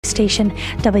station,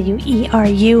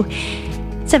 WERU.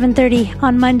 7:30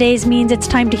 on Mondays means it's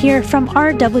time to hear from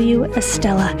R.W.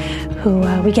 Estella, who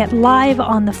we get live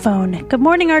on the phone. Good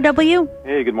morning, R.W.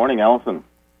 Hey, good morning, Allison.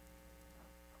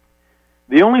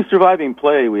 The only surviving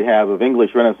play we have of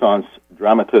English Renaissance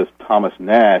dramatist Thomas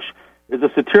Nash is a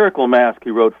satirical masque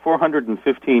he wrote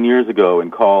 415 years ago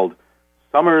and called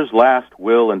Summer's Last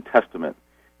Will and Testament,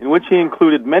 in which he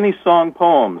included many song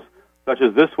poems, such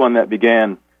as this one that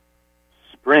began,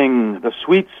 Spring, the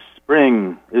sweet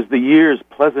spring, is the year's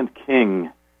pleasant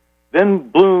king. Then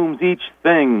blooms each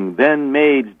thing, then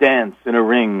maids dance in a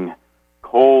ring.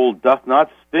 Cold doth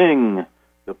not sting,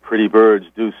 the pretty birds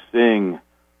do sing.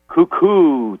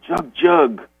 Cuckoo, jug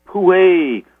jug,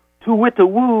 poo-ay,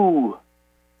 to-wit-a-woo.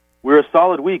 We're a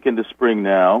solid week into spring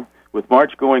now, with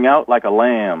March going out like a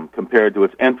lamb compared to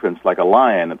its entrance like a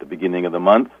lion at the beginning of the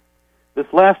month. This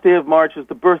last day of March is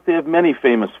the birthday of many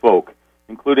famous folk,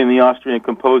 including the Austrian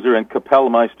composer and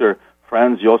Kapellmeister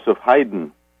Franz Joseph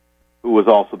Haydn, who was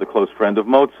also the close friend of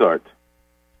Mozart.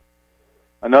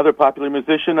 Another popular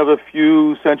musician of a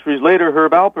few centuries later,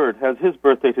 Herb Alpert, has his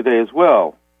birthday today as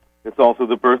well. It's also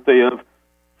the birthday of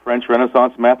French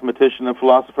Renaissance mathematician and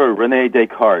philosopher René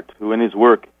Descartes, who in his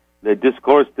work, Le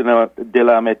Discours de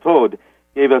la Méthode,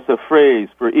 gave us a phrase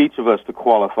for each of us to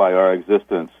qualify our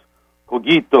existence.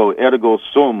 Cogito ergo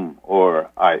sum, or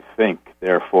I think,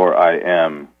 therefore I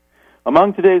am.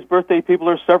 Among today's birthday people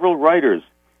are several writers.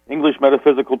 English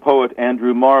metaphysical poet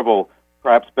Andrew Marvell,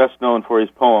 perhaps best known for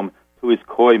his poem, To His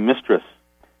Coy Mistress.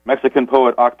 Mexican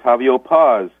poet Octavio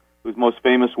Paz, whose most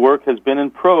famous work has been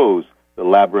in prose, The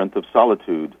Labyrinth of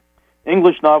Solitude.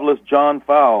 English novelist John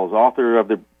Fowles, author of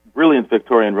the brilliant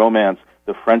Victorian romance,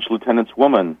 The French Lieutenant's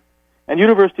Woman. And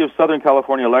University of Southern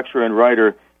California lecturer and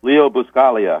writer Leo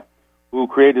Buscaglia, who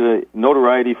created a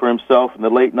notoriety for himself in the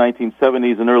late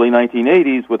 1970s and early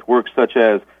 1980s with works such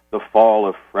as The Fall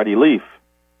of Freddie Leaf,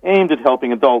 aimed at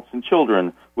helping adults and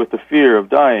children with the fear of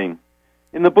dying.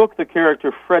 In the book, the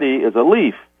character Freddie is a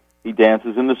leaf. He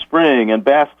dances in the spring and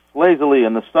basks lazily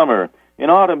in the summer. In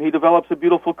autumn, he develops a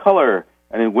beautiful color,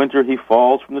 and in winter, he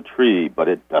falls from the tree, but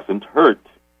it doesn't hurt.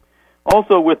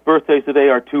 Also with birthdays today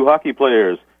are two hockey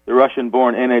players, the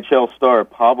Russian-born NHL star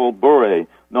Pavel Bure,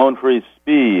 known for his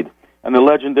speed, and the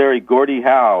legendary Gordie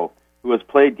Howe, who has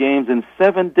played games in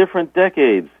 7 different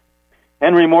decades.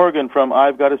 Henry Morgan from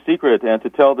I've Got a Secret and To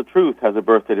Tell the Truth has a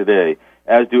birthday today,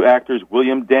 as do actors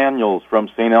William Daniels from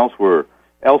St.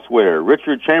 Elsewhere,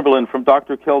 Richard Chamberlain from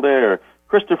Dr. Kildare,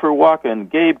 Christopher Walken,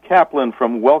 Gabe Kaplan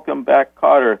from Welcome Back,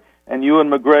 Kotter, and Ewan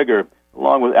McGregor,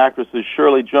 along with actresses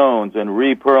Shirley Jones and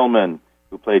Rhea Perlman,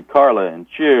 who played Carla in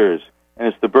Cheers, and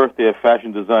it's the birthday of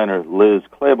fashion designer Liz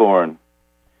Claiborne.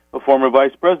 A former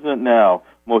vice president now,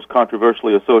 most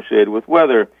controversially associated with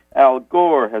weather, Al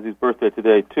Gore has his birthday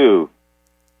today, too.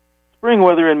 Spring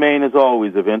weather in Maine is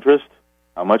always of interest.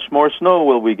 How much more snow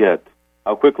will we get?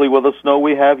 How quickly will the snow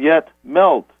we have yet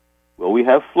melt? Will we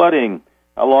have flooding?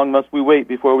 How long must we wait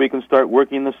before we can start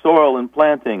working the soil and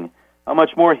planting? How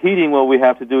much more heating will we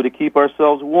have to do to keep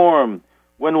ourselves warm?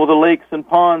 When will the lakes and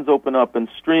ponds open up and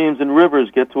streams and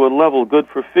rivers get to a level good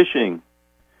for fishing?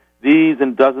 These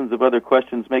and dozens of other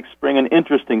questions make spring an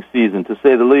interesting season, to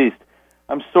say the least.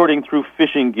 I'm sorting through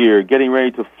fishing gear, getting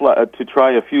ready to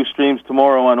try a few streams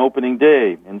tomorrow on opening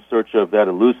day in search of that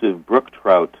elusive brook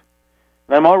trout.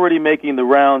 And I'm already making the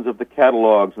rounds of the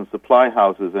catalogs and supply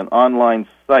houses and online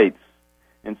sites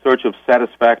in search of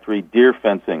satisfactory deer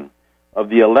fencing of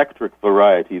the electric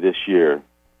variety this year.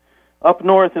 Up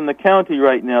north in the county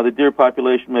right now, the deer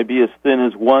population may be as thin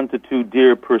as 1 to 2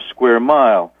 deer per square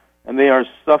mile, and they are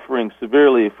suffering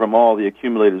severely from all the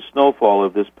accumulated snowfall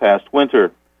of this past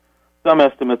winter. Some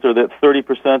estimates are that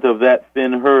 30% of that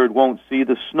thin herd won't see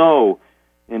the snow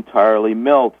entirely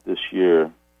melt this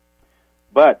year.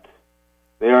 But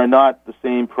they are not the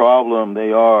same problem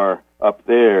they are up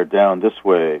there down this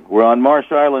way. We're on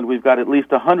Marsh Island. We've got at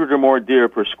least 100 or more deer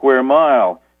per square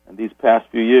mile, and these past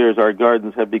few years our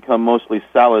gardens have become mostly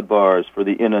salad bars for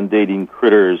the inundating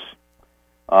critters.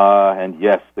 And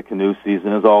yes, the canoe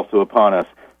season is also upon us,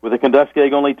 with the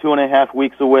Kentuskeg only 2.5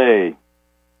 weeks away.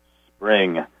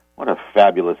 Spring. What a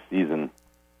fabulous season.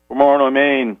 From Orono,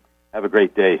 Maine, have a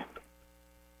great day.